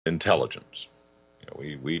intelligence.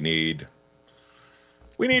 We need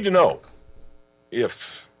to know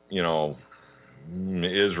if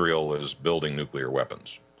Israel is building nuclear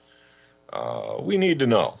weapons. We need to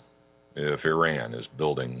know if Iran is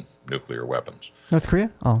building nuclear weapons. North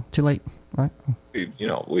Korea? Oh, too late. All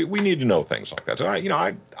right. We need to know things like that. So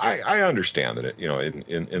I understand that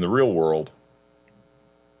in the real world,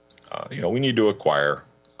 we need to acquire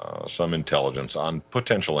some intelligence on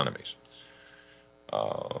potential enemies.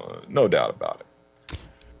 No doubt about it.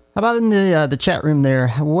 How about in the chat room there?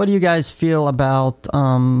 What do you guys feel about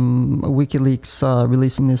WikiLeaks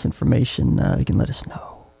releasing this information? You can let us know.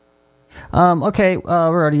 Okay, we're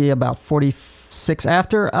already about 46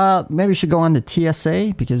 after. Maybe we should go on to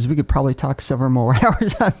TSA because we could probably talk several more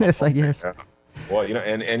hours on this, I guess. Yeah. Well,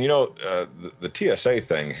 the TSA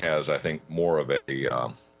thing has, I think, more of a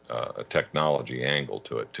technology angle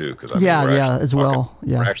to it too, because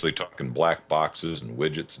we're actually talking black boxes and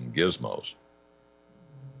widgets and gizmos.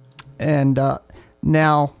 And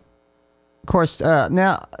now, of course,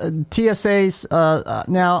 TSA's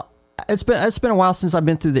now it's been a while since I've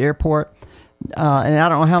been through the airport, and I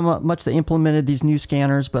don't know how much they implemented these new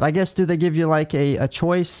scanners, but I guess do they give you like a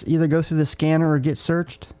choice, either go through the scanner or get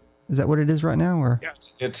searched? Is that what it is right now? Or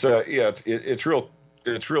it's real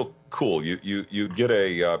cool. You get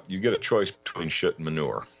a choice between shit and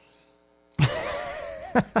manure.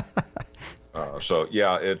 So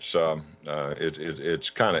yeah, it's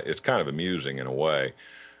kind of amusing in a way.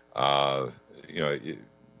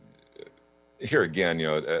 Here again,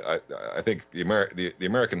 I think the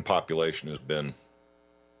American population has been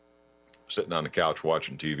sitting on the couch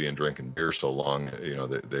watching TV and drinking beer so long,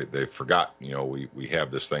 they've forgotten, we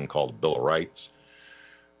have this thing called the Bill of Rights,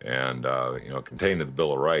 and contained in the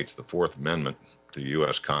Bill of Rights, the Fourth Amendment to the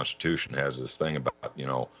U.S. Constitution has this thing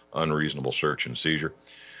about unreasonable search and seizure.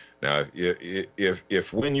 Now,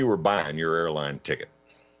 if when you were buying your airline ticket,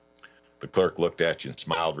 the clerk looked at you and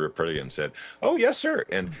smiled real pretty and said, "Oh, yes, sir.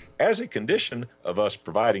 And as a condition of us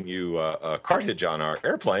providing you a cartage on our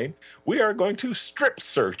airplane, we are going to strip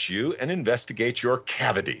search you and investigate your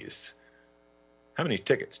cavities." How many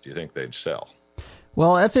tickets do you think they'd sell?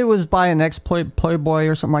 Well, if it was by an ex-Playboy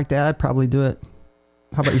or something like that, I'd probably do it.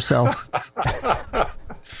 How about yourself?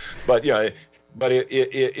 But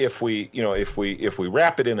if we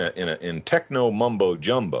wrap it in techno mumbo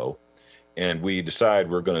jumbo, and we decide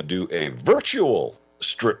we're going to do a virtual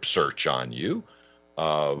strip search on you,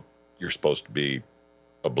 you're supposed to be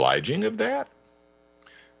obliging of that.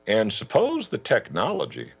 And suppose the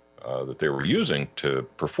technology that they were using to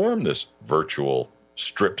perform this virtual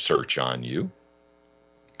strip search on you,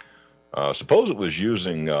 suppose it was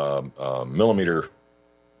using millimeter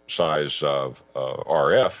size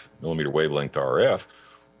RF, millimeter wavelength RF,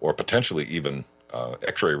 or potentially even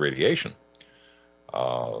X-ray radiation.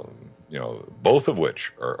 Both of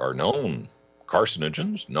which are known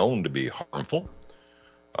carcinogens, known to be harmful.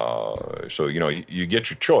 So you get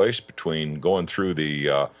your choice between going through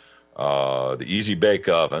the easy bake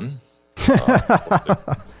oven,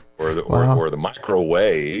 or the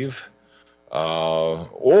microwave,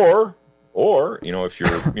 or if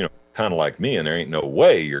you're kind of like me, and there ain't no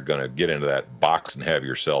way you're going to get into that box and have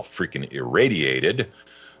yourself freaking irradiated.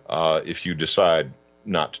 If you decide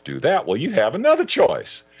not to do that, well, you have another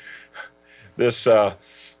choice. This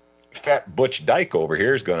fat butch dyke over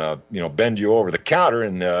here is going to, bend you over the counter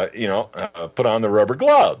and, put on the rubber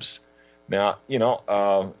gloves. Now,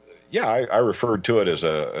 I referred to it as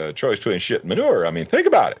a choice between shit and manure. I mean, think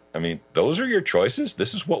about it. I mean, those are your choices.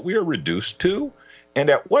 This is what we are reduced to. And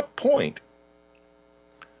at what point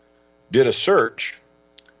did a search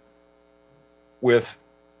with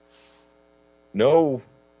no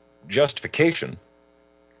justification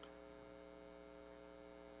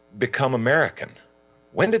become American?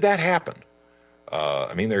 When did that happen?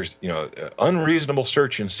 There's, unreasonable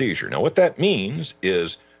search and seizure. Now, what that means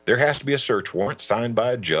is there has to be a search warrant signed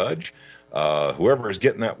by a judge. Whoever is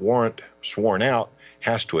getting that warrant sworn out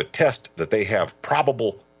has to attest that they have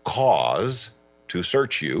probable cause to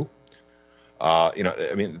search you.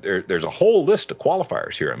 There's a whole list of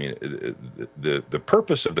qualifiers here. I mean, the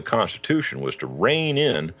purpose of the Constitution was to rein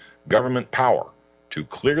in government power, to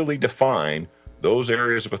clearly define those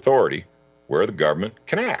areas of authority where the government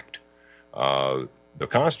can act. The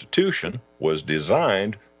Constitution was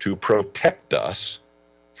designed to protect us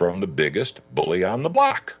from the biggest bully on the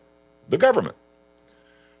block, the government.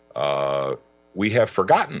 We have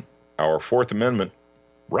forgotten our Fourth Amendment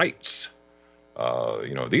rights.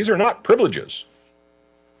 These are not privileges.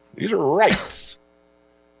 These are rights.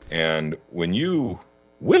 And when you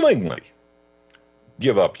willingly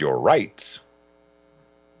give up your rights,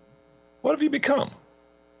 what have you become?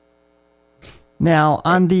 Now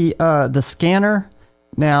on the scanner.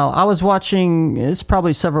 Now I was watching. It's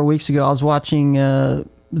probably several weeks ago. I was watching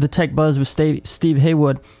the Tech Buzz with Steve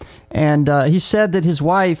Haywood, and he said that his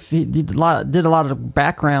wife did a lot of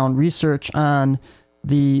background research on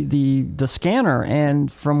the scanner,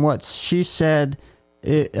 and from what she said,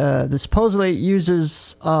 supposedly it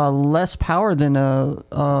uses less power than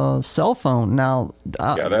a cell phone. Now,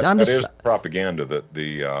 that is propaganda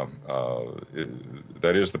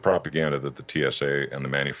that is the propaganda that the TSA and the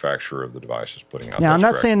manufacturer of the device is putting out. Now, I'm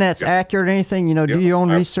not correct. saying that's accurate or anything. You know, do your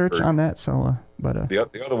own research on that. So,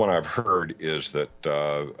 the other one I've heard is that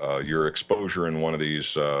your exposure in one of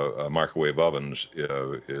these microwave ovens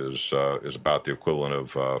is about the equivalent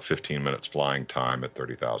of 15 minutes flying time at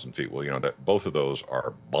 30,000 feet. Well, that both of those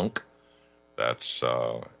are bunk. That's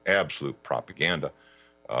absolute propaganda.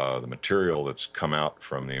 The material that's come out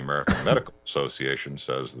from the American Medical Association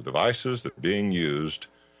says the devices that are being used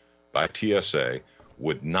by TSA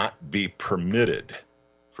would not be permitted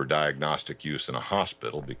for diagnostic use in a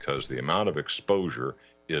hospital because the amount of exposure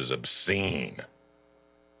is obscene,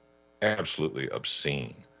 absolutely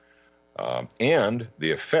obscene. And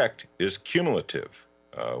the effect is cumulative.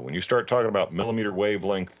 When you start talking about millimeter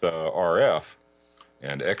wavelength RF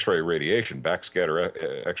and X-ray radiation,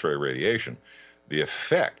 backscatter X-ray radiation, the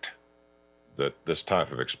effect that this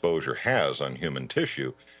type of exposure has on human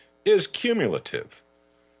tissue is cumulative.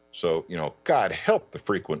 So, God help the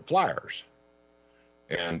frequent flyers.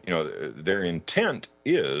 And, their intent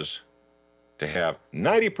is to have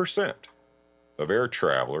 90% of air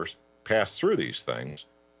travelers pass through these things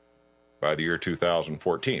by the year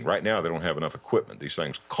 2014. Right now, they don't have enough equipment. These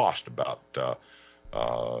things cost about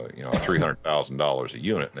 $300,000 a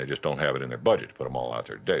unit, and they just don't have it in their budget to put them all out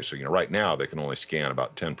there today. So, right now they can only scan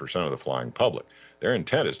about 10% of the flying public. Their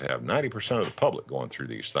intent is to have 90% of the public going through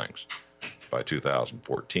these things by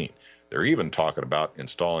 2014. They're even talking about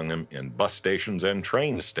installing them in bus stations and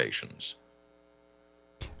train stations.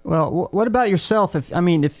 Well, what about yourself?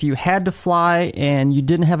 If you had to fly and you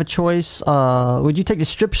didn't have a choice, would you take the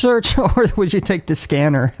strip search or would you take the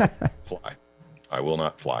scanner? Fly. I will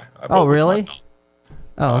not fly. Oh, really?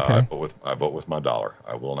 Oh, okay. I vote with my dollar.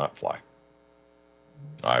 I will not fly.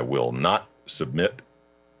 I will not submit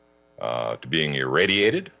to being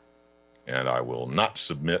irradiated, and I will not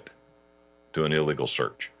submit to an illegal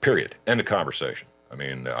search. Period. End of conversation.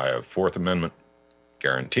 I have Fourth Amendment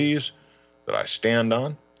guarantees that I stand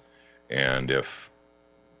on, and if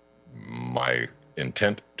my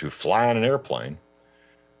intent to fly on an airplane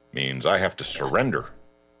means I have to surrender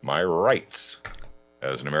my rights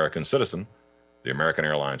as an American citizen, the American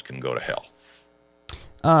Airlines can go to hell.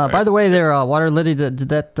 By the way, there, Water Liddy, did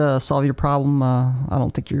that solve your problem? I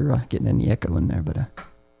don't think you're getting any echo in there, but.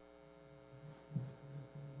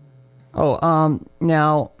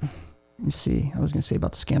 Now, let me see. I was going to say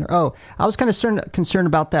about the scanner. Oh, I was kind of concerned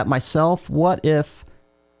about that myself. What if,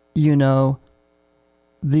 the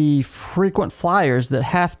frequent flyers that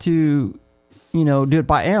have to, do it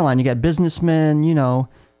by airline? You got businessmen,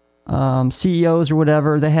 CEOs or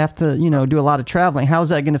whatever. They have to, do a lot of traveling. How is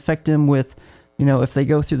that going to affect them with, if they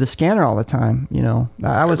go through the scanner all the time?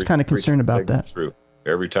 I was kind of concerned about that.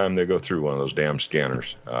 Every time they go through one of those damn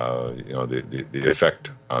scanners, the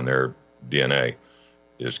effect on their DNA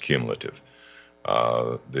is cumulative.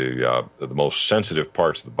 The most sensitive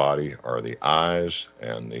parts of the body are the eyes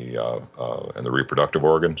and the reproductive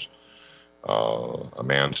organs. A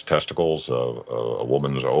man's testicles, a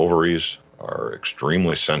woman's ovaries are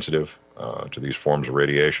extremely sensitive to these forms of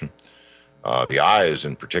radiation. The eyes,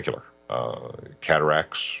 in particular,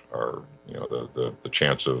 cataracts are, the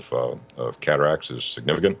chance of cataracts is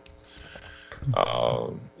significant.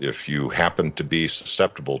 If you happen to be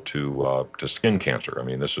susceptible to skin cancer,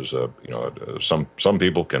 this is some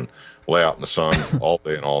people can lay out in the sun all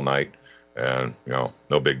day and all night, and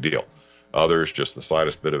no big deal. Others, just the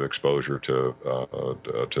slightest bit of exposure to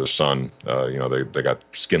the sun, they got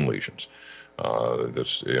skin lesions.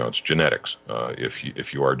 It's genetics.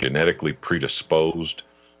 If you are genetically predisposed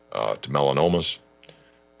to melanomas,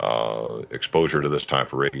 exposure to this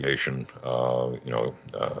type of radiation,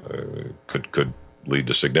 could lead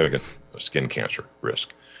to significant skin cancer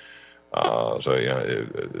risk.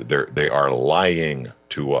 They are lying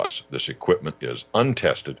to us. This equipment is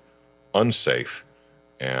untested, unsafe,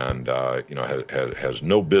 and has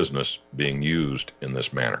no business being used in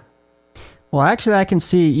this manner. Well, actually, I can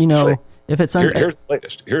see, if it's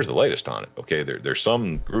here's the latest on it. Okay, there's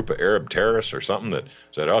some group of Arab terrorists or something that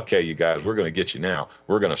said, okay, you guys, we're going to get you now.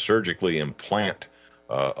 We're going to surgically implant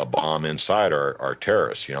a bomb inside our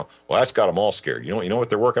terrorists. Well, that's got them all scared. You know what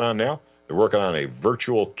they're working on now? They're working on a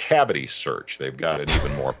virtual cavity search. They've got an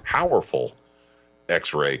even more powerful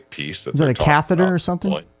X-ray piece that Is that they're a talking catheter about or something?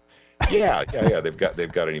 deploying. Yeah.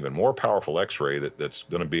 They've got an even more powerful X-ray that's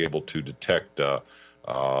going to be able to detect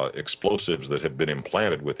explosives that have been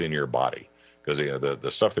implanted within your body. Because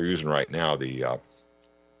the stuff they're using right now, the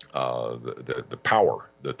power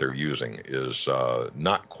that they're using is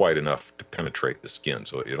not quite enough to penetrate the skin.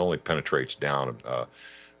 So it only penetrates down.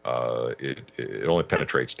 It only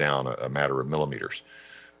penetrates down a matter of millimeters.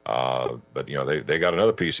 But they got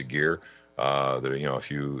another piece of gear that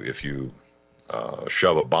if you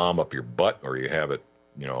shove a bomb up your butt, or you have it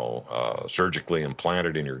surgically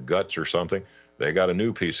implanted in your guts or something, they got a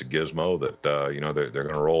new piece of gizmo that they're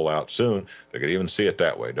going to roll out soon. They could even see it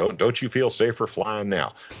that way. Don't you feel safer flying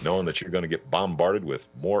now, knowing that you're going to get bombarded with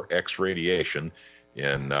more X radiation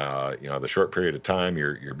in the short period of time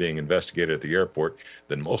you're being investigated at the airport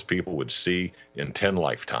than most people would see in 10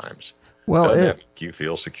 lifetimes? Well, Doesn't that make you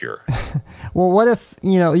feel secure? well, what if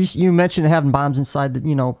you mentioned having bombs inside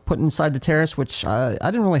put inside the terrace, which I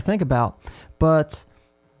didn't really think about, but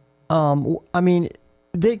I mean,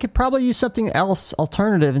 they could probably use something else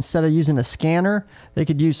alternative instead of using a scanner. They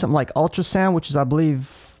could use something like ultrasound, which is, I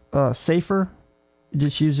believe, safer. It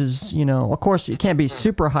just uses, of course, it can't be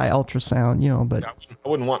super high ultrasound, but I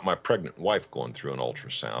wouldn't want my pregnant wife going through an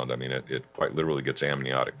ultrasound. I mean, it quite literally gets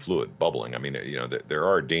amniotic fluid bubbling. I mean, there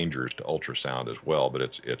are dangers to ultrasound as well, but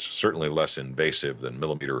it's certainly less invasive than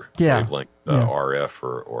millimeter wavelength RF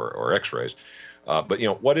or X-rays. But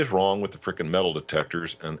what is wrong with the freaking metal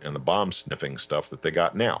detectors and the bomb sniffing stuff that they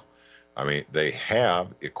got now? I mean, they have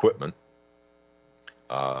equipment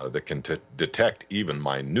that can detect even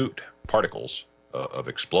minute particles of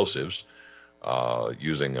explosives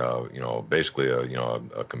using basically a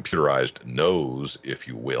computerized nose, if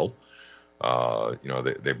you will.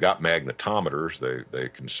 They've got magnetometers they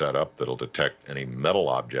can set up that'll detect any metal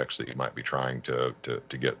objects that you might be trying to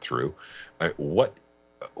get through.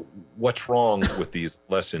 What's wrong with these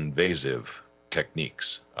less invasive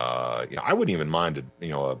techniques? I wouldn't even mind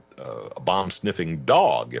a bomb sniffing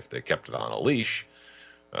dog if they kept it on a leash.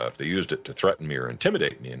 If they used it to threaten me or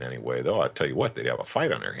intimidate me in any way, though, I tell you what, they'd have a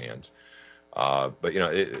fight on their hands. But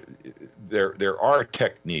there are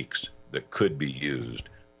techniques that could be used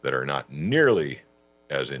that are not nearly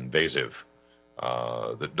as invasive,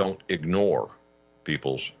 that don't ignore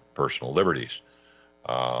people's personal liberties.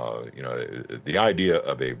 The idea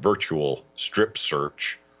of a virtual strip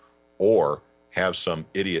search, or have some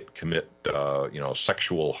idiot commit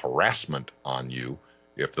sexual harassment on you,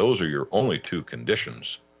 if those are your only two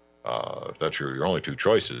conditions, if that's your only two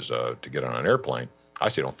choices to get on an airplane, I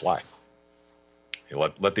say don't fly.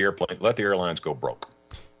 Let the airlines go broke.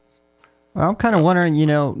 Well, I'm kind of wondering,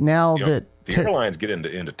 now that the airlines get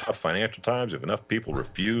into tough financial times, if enough people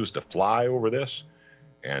refuse to fly over this,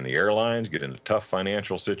 and the airlines get into tough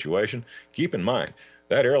financial situation, keep in mind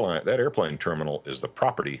that airplane terminal is the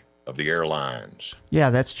property of the airlines.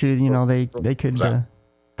 Yeah, that's true. They could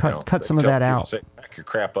cut some of that out. Say, pack your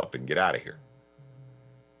crap up and get out of here.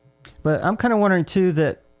 But I'm kind of wondering too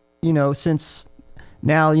that, since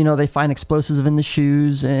now, they find explosives in the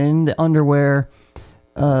shoes and the underwear,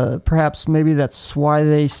 perhaps maybe that's why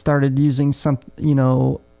they started using some,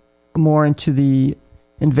 more into the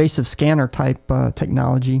invasive scanner type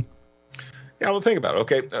technology. Yeah, well, think about it.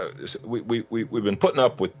 Okay, we've been putting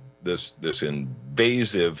up with these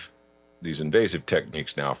invasive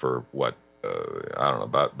techniques now for what, I don't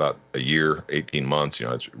know, about a year, 18 months.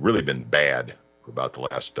 It's really been bad for about the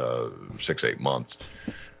last 6-8 months.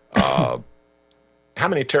 How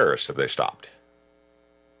many terrorists have they stopped?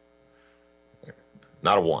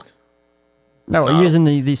 Not a one. No, using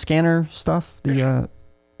the scanner stuff,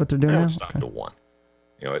 what they're doing now? Stopped to one.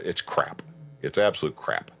 It's crap. It's absolute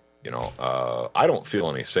crap. I don't feel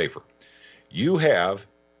any safer. You have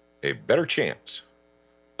a better chance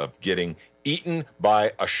of getting eaten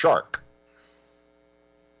by a shark.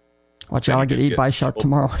 Watch out, I'll get eaten by a shark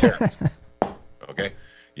tomorrow. Okay?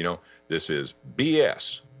 This is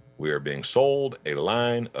BS. We are being sold a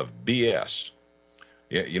line of BS.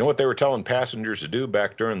 You know what they were telling passengers to do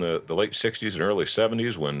back during the late 60s and early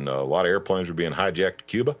 70s when a lot of airplanes were being hijacked to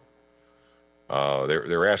Cuba?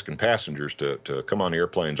 They're asking passengers to come on the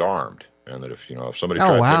airplanes armed, and that if somebody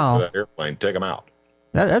tried to take that airplane, take them out.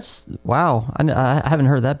 That's wow. I haven't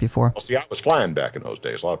heard that before. Well, see, I was flying back in those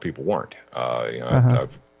days. A lot of people weren't.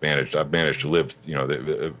 I've managed to live.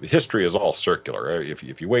 The history is all circular.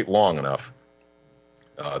 If you wait long enough,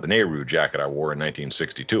 the Nehru jacket I wore in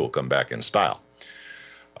 1962 will come back in style.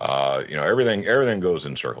 Everything goes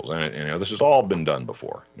in circles, and this has all been done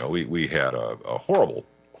before. We had a horrible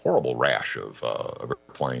rash of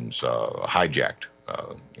airplanes hijacked,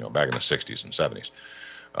 back in the 60s and 70s.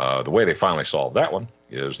 The way they finally solved that one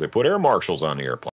is they put air marshals on the airplane.